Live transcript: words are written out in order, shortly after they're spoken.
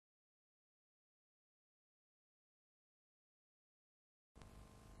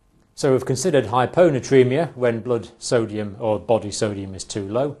So we've considered hyponatremia when blood sodium or body sodium is too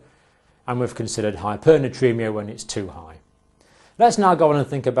low, and we've considered hypernatremia when it's too high. Let's now go on and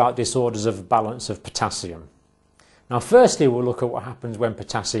think about disorders of balance of potassium. Now firstly we'll look at what happens when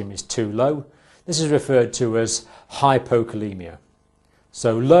potassium is too low. This is referred to as hypokalemia.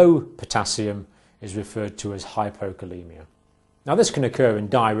 So low potassium is referred to as hypokalemia. Now this can occur in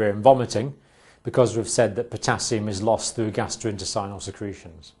diarrhea and vomiting because we've said that potassium is lost through gastrointestinal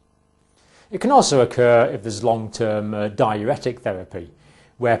secretions. It can also occur if there's long-term diuretic therapy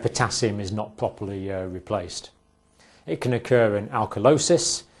where potassium is not properly replaced. It can occur in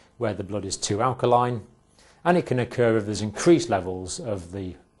alkalosis where the blood is too alkaline, and it can occur if there's increased levels of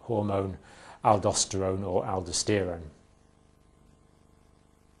the hormone aldosterone or aldosterone.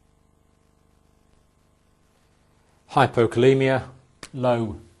 Hypokalemia,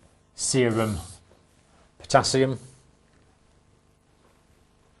 low serum potassium.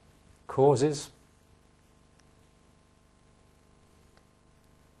 Causes.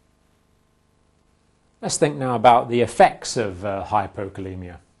 Let's think now about the effects of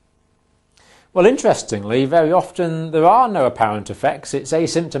hypokalemia. Well, interestingly, very often there are no apparent effects. It's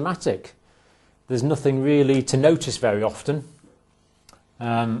asymptomatic. There's nothing really to notice very often.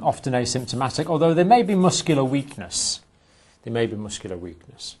 Often asymptomatic, although there may be muscular weakness. There may be muscular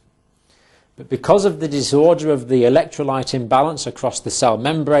weakness. But because of the disorder of the electrolyte imbalance across the cell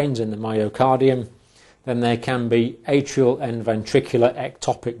membranes in the myocardium, then there can be atrial and ventricular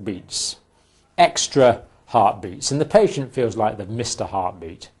ectopic beats, extra heartbeats, and the patient feels like they've missed a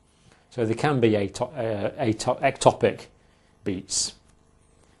heartbeat. So there can be ectopic beats.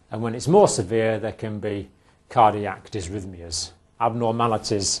 And when it's more severe, there can be cardiac dysrhythmias,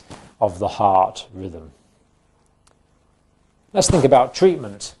 abnormalities of the heart rhythm. Let's think about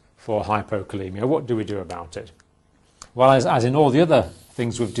treatment for hypokalemia. What do we do about it? Well, as in all the other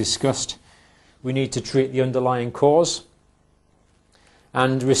things we've discussed, we need to treat the underlying cause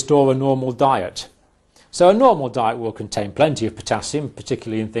and restore a normal diet. So a normal diet will contain plenty of potassium,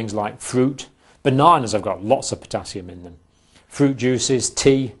 particularly in things like fruit. Bananas have got lots of potassium in them. Fruit juices,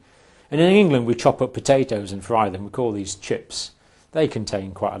 tea. And in England we chop up potatoes and fry them. We call these chips. They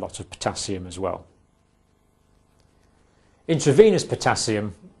contain quite a lot of potassium as well. Intravenous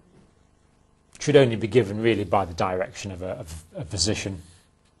potassium should only be given really by the direction of a physician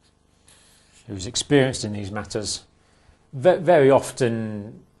who's experienced in these matters. Very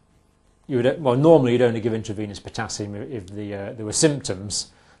often, normally you'd only give intravenous potassium if there were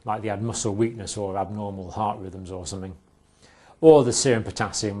symptoms, like they had muscle weakness or abnormal heart rhythms or something, or the serum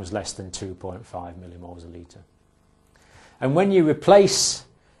potassium was less than 2.5 millimoles a litre. And when you replace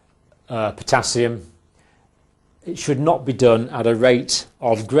potassium, it should not be done at a rate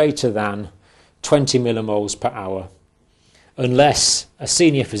of greater than 20 millimoles per hour, unless a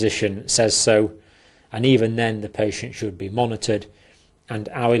senior physician says so, and even then the patient should be monitored and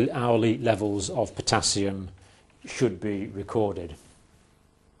hourly levels of potassium should be recorded.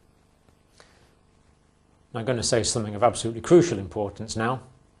 I'm going to say something of absolutely crucial importance now.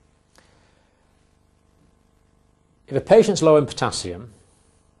 If a patient's low in potassium,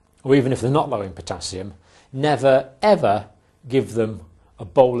 or even if they're not low in potassium, never ever give them a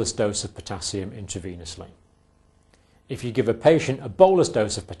bolus dose of potassium intravenously. If you give a patient a bolus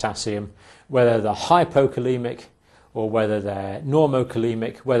dose of potassium, whether they're hypokalemic or whether they're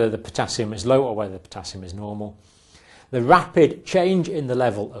normokalemic, whether the potassium is low or whether the potassium is normal, the rapid change in the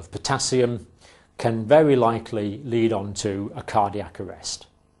level of potassium can very likely lead on to a cardiac arrest.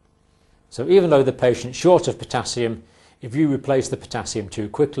 So even though the patient's short of potassium, if you replace the potassium too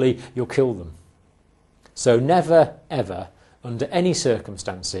quickly, you'll kill them. So never ever, under any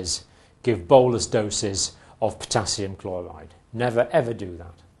circumstances, give bolus doses of potassium chloride. Never ever do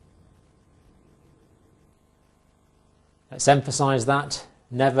that. Let's emphasize that.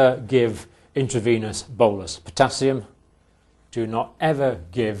 Never give intravenous bolus potassium. Do not ever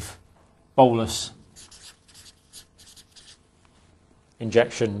give bolus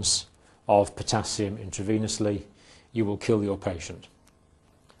injections of potassium intravenously. You will kill your patient.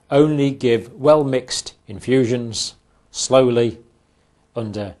 Only give well-mixed infusions, slowly,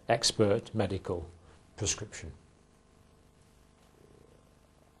 under expert medical prescription.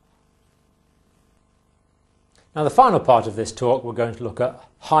 Now the final part of this talk, we're going to look at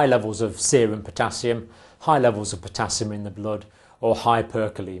high levels of serum potassium, high levels of potassium in the blood, or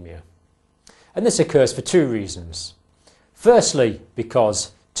hyperkalemia. And this occurs for two reasons. Firstly,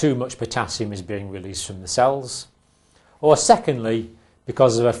 because too much potassium is being released from the cells, or secondly,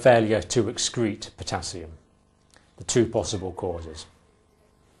 because of a failure to excrete potassium. The two possible causes.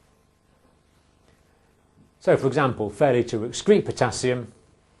 So, for example, failure to excrete potassium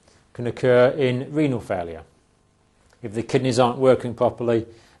can occur in renal failure, if the kidneys aren't working properly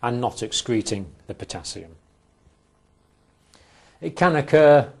and not excreting the potassium. It can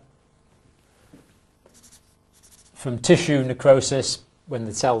occur from tissue necrosis when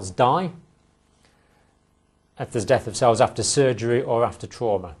the cells die, if there's death of cells after surgery or after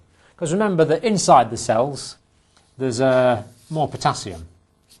trauma. Because remember that inside the cells there's more potassium.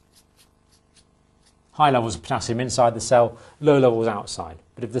 High levels of potassium inside the cell, low levels outside.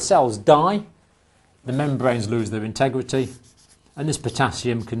 But if the cells die, the membranes lose their integrity and this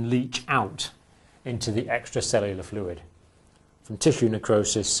potassium can leach out into the extracellular fluid from tissue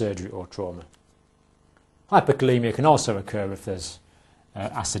necrosis, surgery or trauma. Hyperkalemia can also occur if there's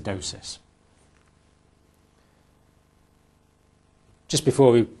acidosis. Just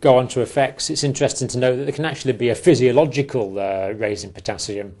before we go on to effects, it's interesting to note that there can actually be a physiological raise in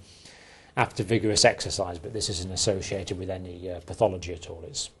potassium after vigorous exercise, but this isn't associated with any pathology at all.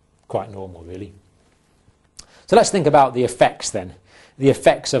 It's quite normal, really. So let's think about the effects then, the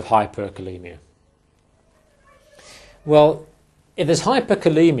effects of hyperkalemia. Well, if there's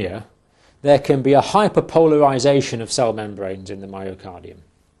hyperkalemia, there can be a hyperpolarization of cell membranes in the myocardium.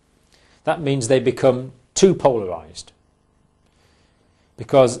 That means they become too polarized,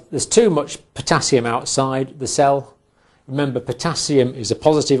 because there's too much potassium outside the cell. Remember, potassium is a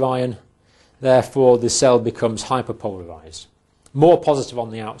positive ion, therefore the cell becomes hyperpolarized, more positive on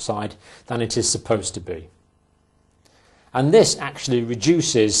the outside than it is supposed to be. And this actually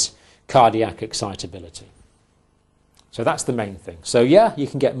reduces cardiac excitability. So that's the main thing. So yeah, you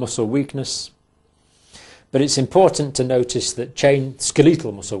can get muscle weakness, but it's important to notice that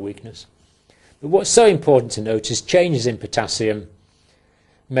skeletal muscle weakness. But what's so important to notice, changes in potassium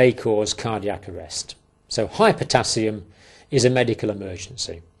may cause cardiac arrest. So high potassium is a medical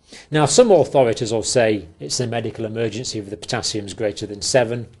emergency. Now some authorities will say it's a medical emergency if the potassium is greater than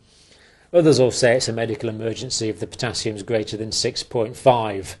 7. Others will say it's a medical emergency if the potassium is greater than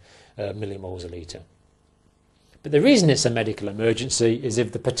 6.5 millimoles a litre. But the reason it's a medical emergency is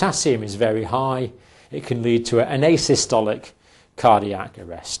if the potassium is very high, it can lead to an asystolic cardiac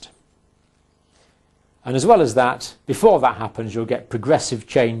arrest. And as well as that, before that happens, you'll get progressive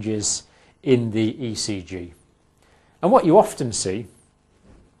changes in the ECG. And what you often see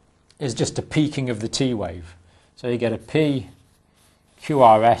is just a peaking of the T wave. So you get a P,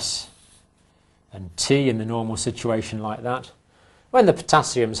 QRS, and T in the normal situation like that. When the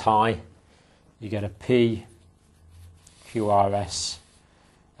potassium's high, you get a P, QRS,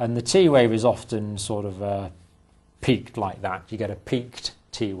 and the T wave is often sort of peaked like that. You get a peaked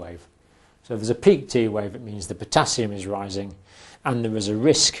T wave. So if there's a peak T wave, it means the potassium is rising and there is a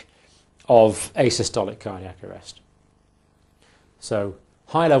risk of asystolic cardiac arrest. So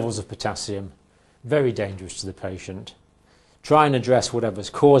high levels of potassium, very dangerous to the patient. Try and address whatever's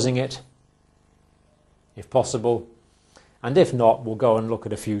causing it, if possible, and if not, we'll go and look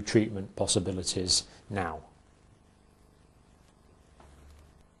at a few treatment possibilities now.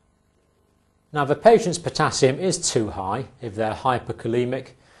 Now, if a patient's potassium is too high, if they're hyperkalemic,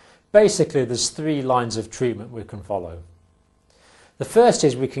 basically there's 3 lines of treatment we can follow. The first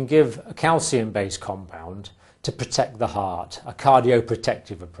is we can give a calcium-based compound to protect the heart, a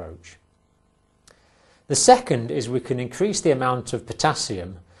cardioprotective approach. The second is we can increase the amount of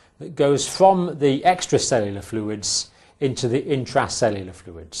potassium that goes from the extracellular fluids into the intracellular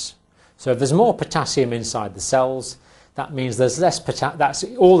fluids. So if there's more potassium inside the cells, that means there's less potassium, that's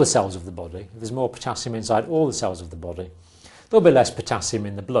all the cells of the body. If there's more potassium inside all the cells of the body, there'll be less potassium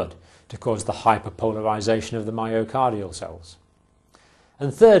in the blood to cause the hyperpolarization of the myocardial cells.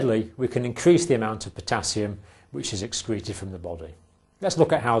 And thirdly, we can increase the amount of potassium which is excreted from the body. Let's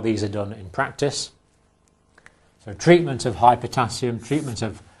look at how these are done in practice. So treatment of high potassium, treatment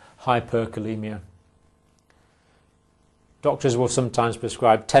of hyperkalemia. Doctors will sometimes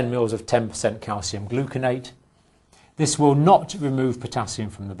prescribe 10 mils of 10% calcium gluconate. This will not remove potassium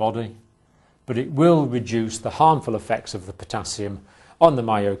from the body, but it will reduce the harmful effects of the potassium on the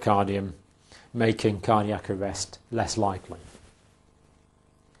myocardium, making cardiac arrest less likely.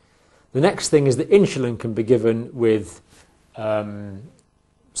 The next thing is that insulin can be given with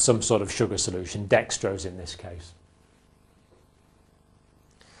some sort of sugar solution, dextrose in this case.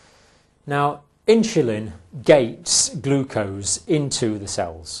 Now, insulin gates glucose into the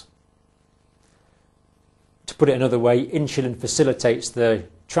cells. To put it another way, insulin facilitates the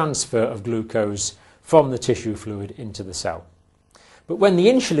transfer of glucose from the tissue fluid into the cell. But when the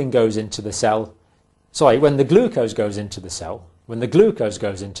insulin goes into the cell, when the glucose goes into the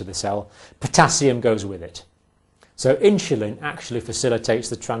cell, potassium goes with it. So insulin actually facilitates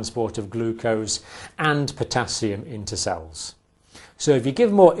the transport of glucose and potassium into cells. So if you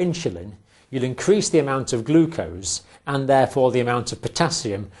give more insulin, you'll increase the amount of glucose and therefore the amount of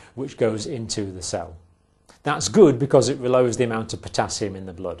potassium which goes into the cell. That's good because it lowers the amount of potassium in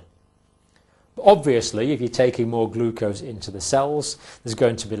the blood. But obviously, if you're taking more glucose into the cells, there's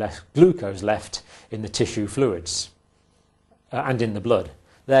going to be less glucose left in the tissue fluids and in the blood.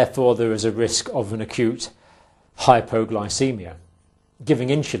 Therefore, there is a risk of an acute hypoglycemia. Giving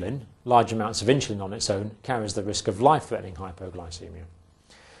insulin, large amounts of insulin on its own, carries the risk of life-threatening hypoglycemia.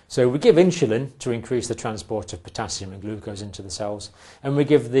 So we give insulin to increase the transport of potassium and glucose into the cells, and we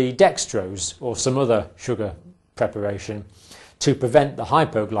give the dextrose or some other sugar preparation to prevent the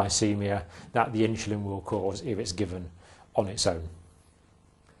hypoglycemia that the insulin will cause if it's given on its own.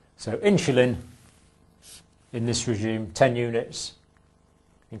 So insulin in this regime, 10 units,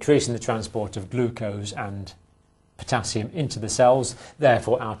 increasing the transport of glucose and potassium into the cells,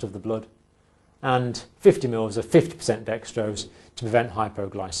 therefore out of the blood, and 50 mils of 50% dextrose to prevent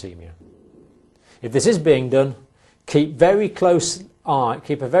hypoglycemia. If this is being done, keep a very close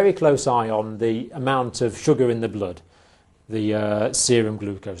eye on the amount of sugar in the blood, the serum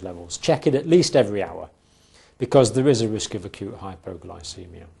glucose levels. Check it at least every hour, because there is a risk of acute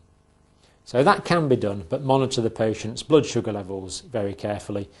hypoglycemia. So that can be done, but monitor the patient's blood sugar levels very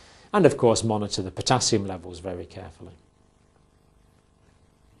carefully, and of course monitor the potassium levels very carefully.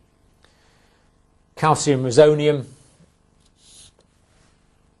 Calcium resonium,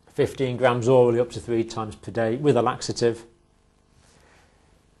 15 grams orally up to 3 times per day with a laxative.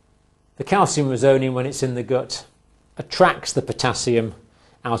 The calcium resonium, when it's in the gut, attracts the potassium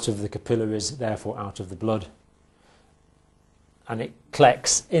out of the capillaries, therefore out of the blood, and it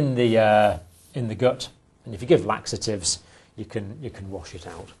collects in the gut. And if you give laxatives, you can wash it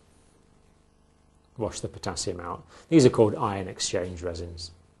out, wash the potassium out. These are called ion exchange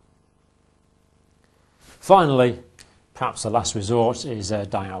resins. Finally, perhaps the last resort is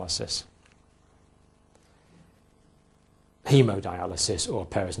dialysis. Hemodialysis or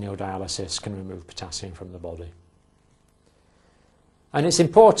peritoneal dialysis can remove potassium from the body. And it's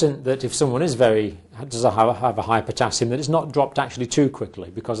important that if someone does have a high potassium, that it's not dropped actually too quickly,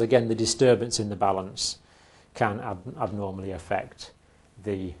 because again the disturbance in the balance can abnormally affect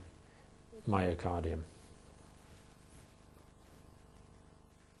the myocardium.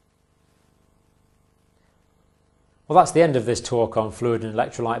 Well, that's the end of this talk on fluid and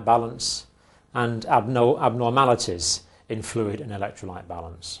electrolyte balance and abnormalities in fluid and electrolyte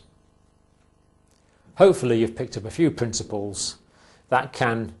balance. Hopefully you've picked up a few principles that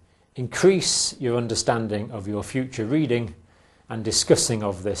can increase your understanding of your future reading and discussing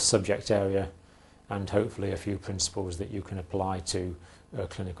of this subject area, and hopefully a few principles that you can apply to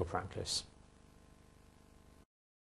clinical practice.